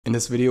In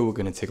this video, we're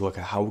going to take a look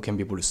at how we can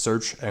be able to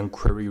search and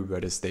query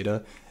Redis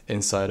data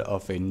inside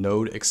of a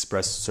Node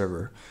Express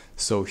server.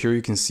 So here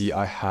you can see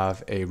I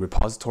have a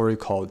repository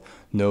called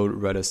Node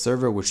Redis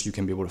server, which you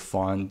can be able to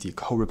find the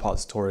code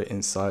repository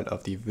inside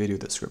of the video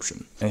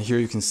description. And here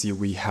you can see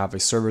we have a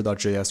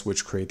server.js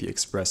which create the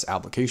Express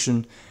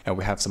application, and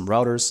we have some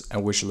routers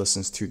and which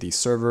listens to the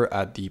server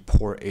at the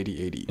port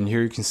 8080. And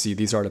here you can see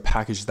these are the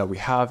packages that we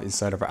have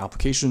inside of our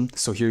application.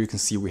 So here you can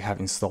see we have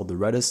installed the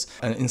Redis,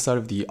 and inside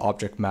of the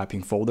object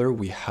mapping folder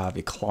we have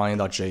a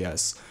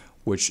client.js,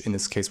 which in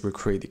this case will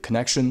create the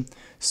connection.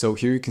 So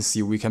here you can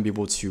see we can be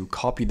able to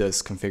copy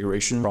this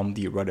configuration from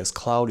the Redis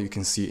Cloud. You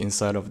can see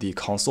inside of the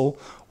console,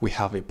 we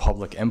have a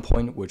public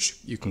endpoint, which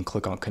you can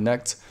click on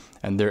connect.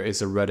 And there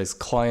is a Redis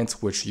client,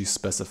 which you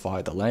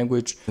specify the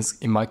language.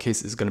 In my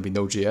case, it's going to be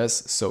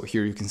Node.js. So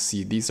here you can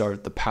see these are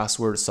the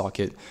password,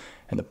 socket,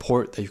 and the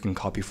port that you can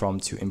copy from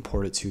to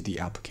import it to the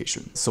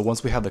application. So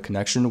once we have the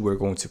connection, we're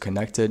going to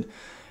connect it.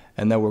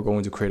 And then we're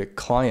going to create a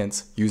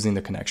client using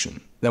the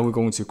connection. Then we're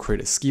going to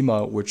create a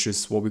schema, which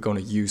is what we're going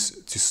to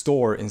use to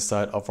store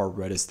inside of our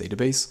Redis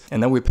database.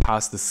 And then we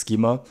pass the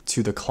schema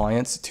to the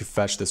client to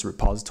fetch this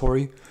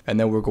repository. And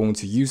then we're going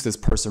to use this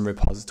person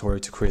repository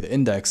to create the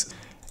index.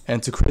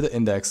 And to create the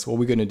index, what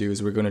we're going to do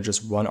is we're going to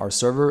just run our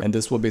server, and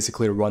this will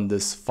basically run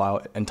this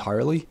file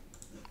entirely.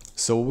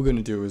 So what we're going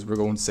to do is we're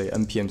going to say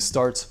npm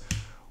start,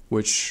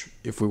 which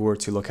if we were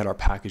to look at our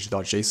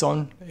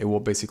package.json, it will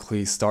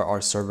basically start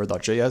our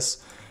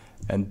server.js.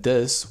 And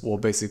this will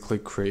basically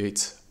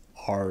create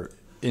our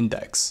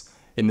index.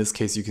 In this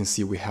case, you can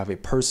see we have a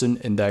person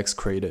index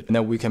created, and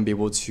then we can be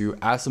able to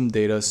add some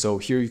data. So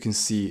here you can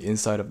see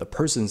inside of the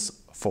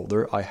persons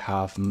folder, I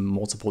have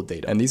multiple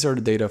data, and these are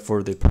the data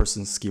for the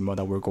person schema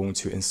that we're going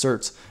to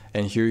insert.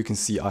 And here you can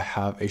see I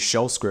have a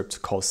shell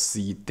script called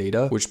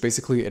cdata, which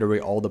basically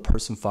iterate all the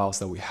person files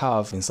that we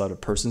have inside of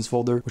persons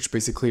folder, which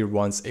basically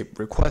runs a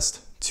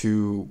request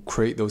to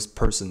create those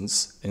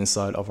persons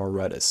inside of our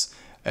Redis.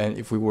 And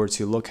if we were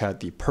to look at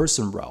the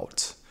person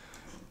route,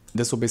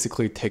 this will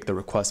basically take the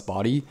request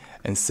body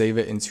and save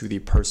it into the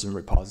person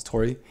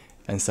repository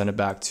and send it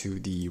back to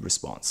the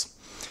response.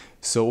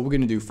 So what we're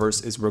going to do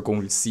first is we're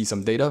going to see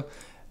some data.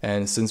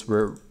 And since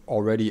we're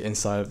already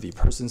inside of the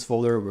persons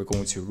folder, we're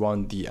going to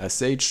run the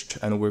sh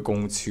and we're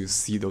going to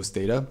see those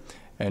data.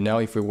 And now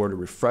if we were to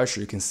refresh,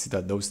 you can see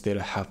that those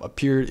data have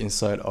appeared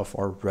inside of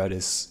our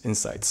Redis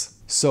insights.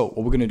 So what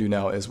we're going to do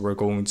now is we're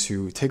going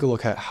to take a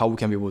look at how we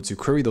can be able to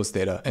query those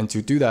data. And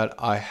to do that,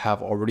 I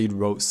have already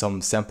wrote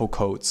some sample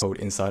code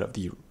inside of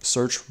the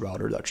search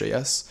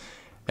router.js.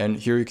 And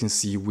here you can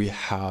see we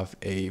have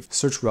a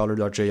search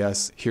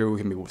router.js. Here we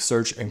can be able to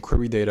search and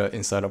query data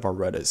inside of our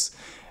Redis.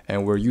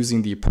 And we're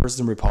using the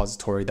person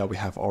repository that we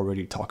have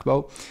already talked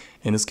about.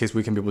 In this case,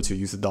 we can be able to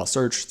use the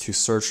 .search to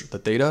search the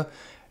data,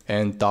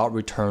 and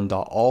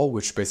 .return.all,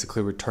 which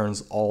basically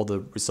returns all the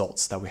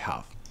results that we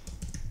have.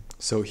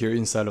 So here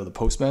inside of the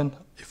Postman,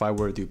 if I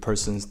were to do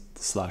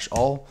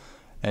person/all,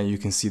 and you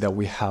can see that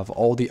we have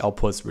all the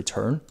outputs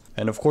returned.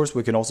 And of course,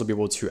 we can also be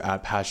able to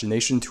add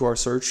pagination to our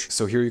search.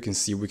 So here you can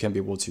see we can be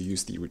able to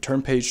use the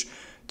return page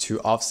to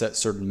offset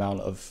certain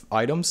amount of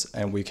items,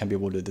 and we can be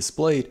able to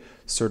display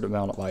certain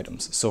amount of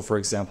items. So for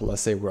example,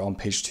 let's say we're on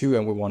page 2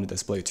 and we want to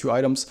display 2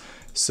 items.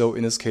 So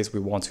in this case, we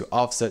want to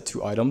offset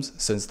 2 items,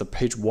 since the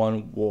page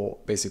 1 will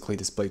basically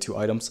display 2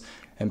 items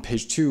and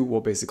page 2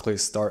 will basically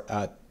start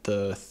at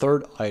the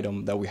 3rd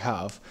item that we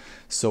have.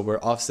 So we're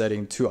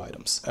offsetting 2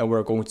 items, and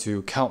we're going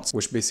to count,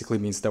 which basically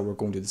means that we're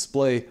going to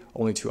display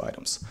only 2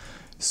 items.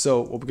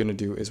 So what we're going to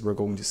do is we're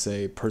going to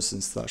say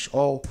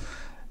person/all,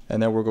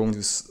 and then we're going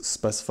to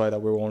specify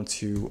that we want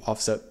to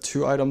offset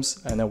 2 items,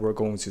 and then we're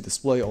going to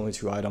display only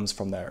 2 items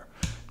from there.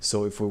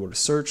 So if we were to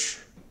search,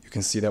 you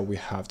can see that we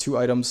have 2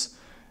 items.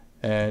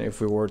 And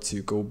if we were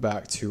to go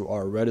back to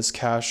our Redis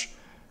cache,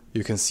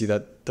 you can see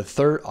that the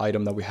 3rd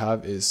item that we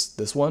have is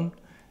this one.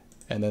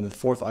 And then the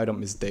 4th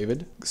item is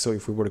David. So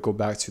if we were to go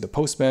back to the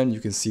Postman, you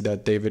can see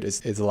that David is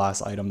the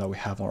last item that we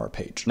have on our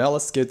page. Now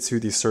let's get to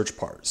the search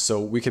part.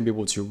 So we can be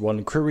able to run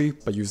a query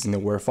by using the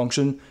where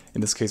function. In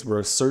this case,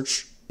 we're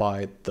search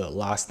by the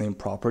last name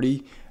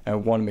property, and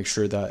we want to make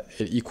sure that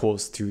it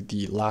equals to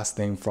the last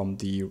name from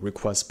the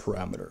request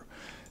parameter.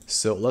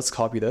 So let's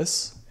copy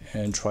this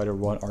and try to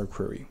run our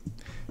query.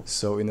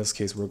 So in this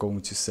case, we're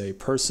going to say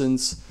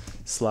persons/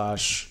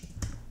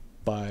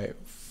 by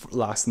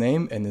last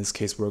name. In this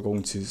case, we're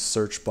going to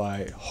search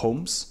by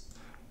homes.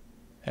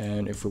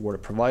 And if we were to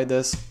provide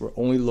this, we're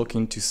only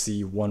looking to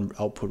see one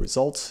output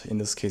result. In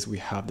this case, we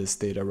have this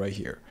data right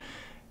here.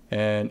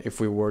 And if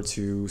we were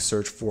to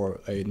search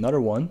for another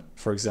one,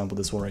 for example,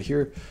 this one right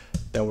here,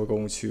 then we're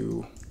going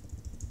to,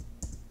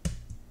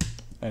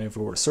 and if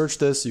we were to search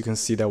this, you can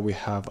see that we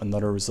have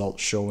another result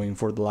showing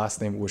for the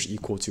last name, which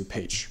equal to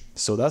page.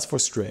 So that's for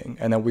string.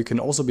 And then we can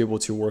also be able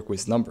to work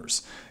with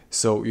numbers.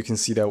 So you can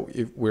see that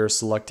if we're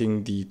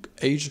selecting the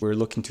age, we're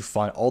looking to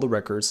find all the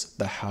records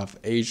that have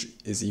age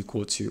is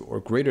equal to or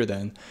greater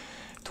than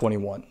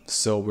 21.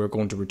 So we're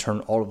going to return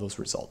all of those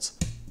results.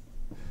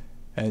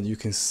 And you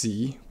can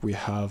see we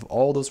have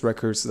all those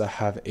records that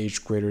have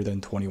age greater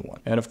than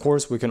 21. And of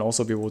course, we can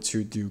also be able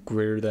to do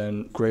greater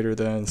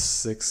than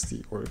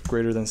 60 or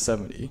greater than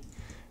 70.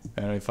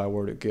 And if I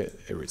were to get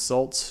a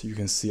result, you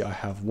can see I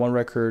have one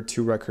record,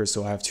 two records.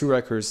 So I have two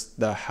records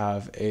that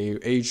have a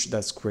age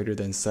that's greater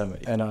than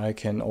 70. And I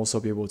can also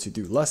be able to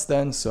do less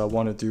than. So I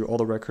want to do all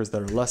the records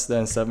that are less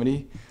than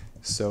 70.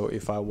 So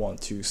if I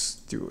want to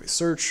do a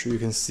search, you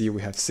can see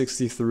we have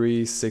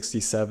 63,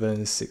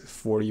 67,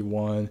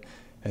 41,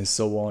 and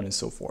so on and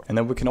so forth. And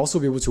then we can also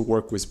be able to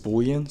work with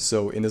Boolean.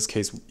 So in this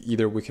case,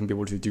 either we can be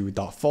able to do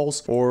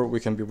 .false or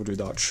we can be able to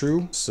do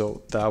 .true.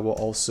 So that will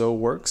also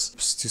works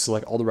to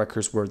select all the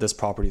records where this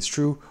property is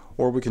true,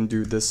 or we can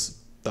do this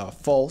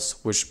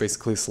 .false, which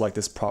basically select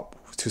this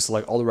to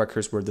select all the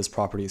records where this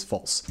property is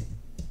false.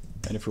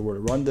 And if we were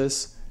to run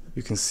this,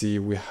 you can see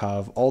we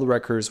have all the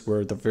records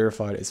where the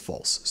verified is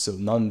false, so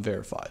none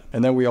verified.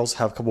 And then we also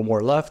have a couple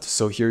more left.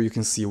 So here you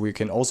can see we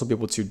can also be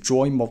able to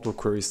join multiple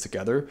queries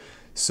together.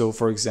 So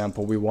for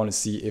example, we want to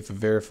see if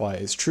verify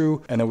is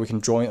true, and then we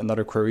can join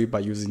another query by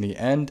using the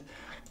AND.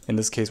 In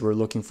this case, we're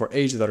looking for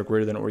age that are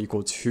greater than or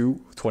equal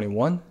to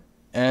 21,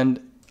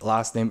 and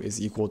last name is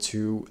equal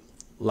to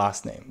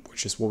last name,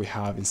 which is what we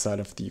have inside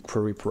of the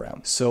query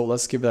param. So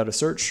let's give that a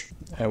search,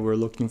 and we're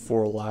looking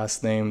for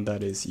last name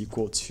that is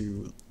equal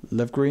to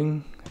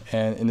Livgreen.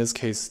 And in this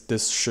case,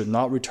 this should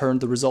not return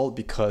the result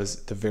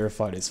because the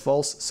verified is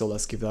false. So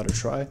let's give that a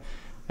try,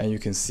 and you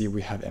can see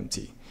we have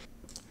empty.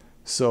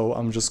 So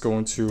I'm just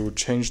going to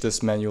change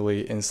this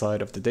manually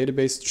inside of the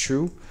database to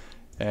true.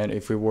 And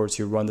if we were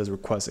to run this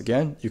request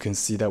again, you can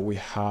see that we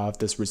have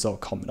this result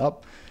coming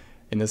up.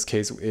 In this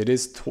case, it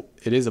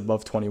is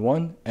above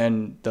 21,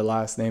 and the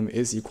last name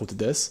is equal to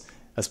this,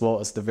 as well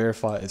as the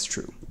verify is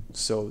true.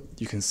 So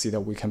you can see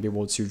that we can be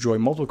able to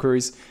join multiple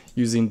queries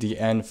using the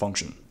AND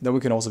function. Then we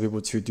can also be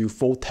able to do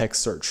full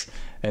text search.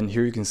 And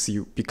here you can see,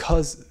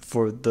 because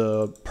for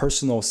the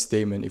personal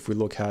statement, if we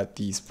look at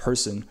these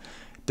person,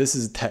 this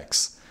is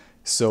text.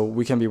 So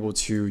we can be able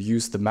to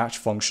use the match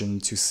function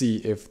to see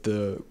if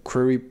the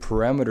query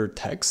parameter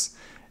text,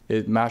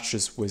 it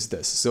matches with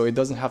this. So it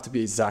doesn't have to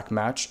be exact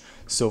match.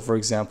 So for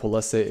example,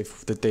 let's say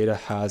if the data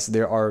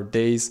there are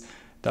days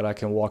that I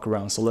can walk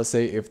around. So let's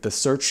say if the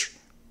search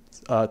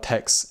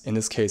text in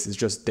this case is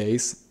just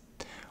days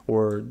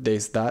or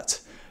days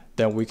that,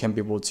 then we can be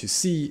able to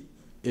see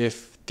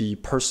if the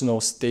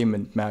personal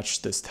statement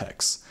matched this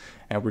text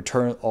and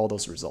return all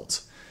those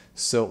results.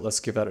 So let's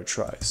give that a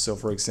try. So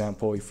for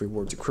example, if we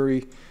were to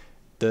query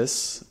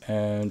this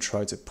and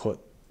try to put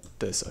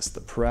this as the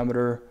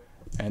parameter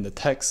and the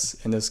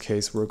text, in this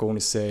case, we're going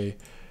to say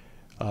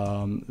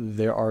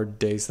there are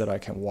days that I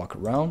can walk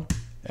around.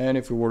 And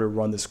if we were to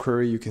run this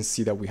query, you can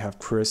see that we have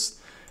Chris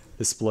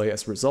display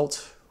as a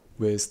result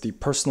with the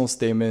personal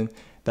statement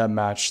that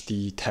match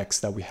the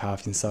text that we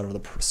have inside of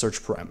the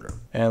search parameter.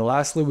 And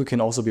lastly, we can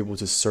also be able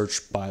to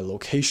search by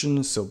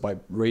location, so by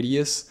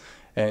radius.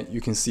 And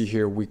you can see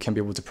here, we can be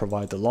able to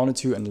provide the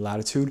longitude and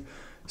latitude.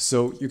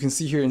 So you can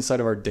see here inside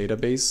of our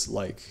database,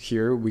 like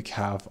here, we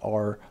have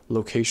our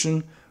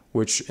location,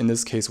 which in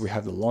this case, we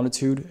have the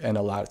longitude and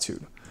the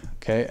latitude.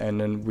 Okay,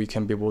 and then we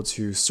can be able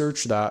to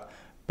search that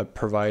by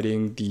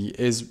providing the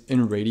is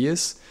in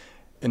radius.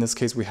 In this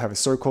case, we have a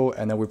circle,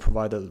 and then we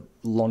provide the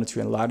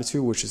longitude and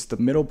latitude, which is the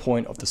middle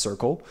point of the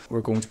circle. We're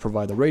going to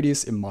provide the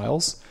radius in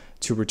miles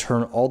to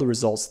return all the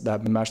results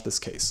that match this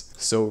case.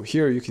 So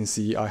here you can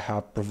see I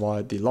have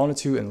provided the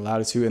longitude and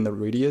latitude, and the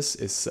radius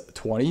is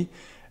 20.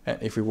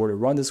 And if we were to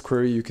run this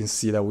query, you can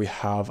see that we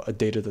have a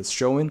data that's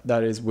showing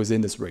that is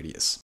within this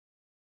radius.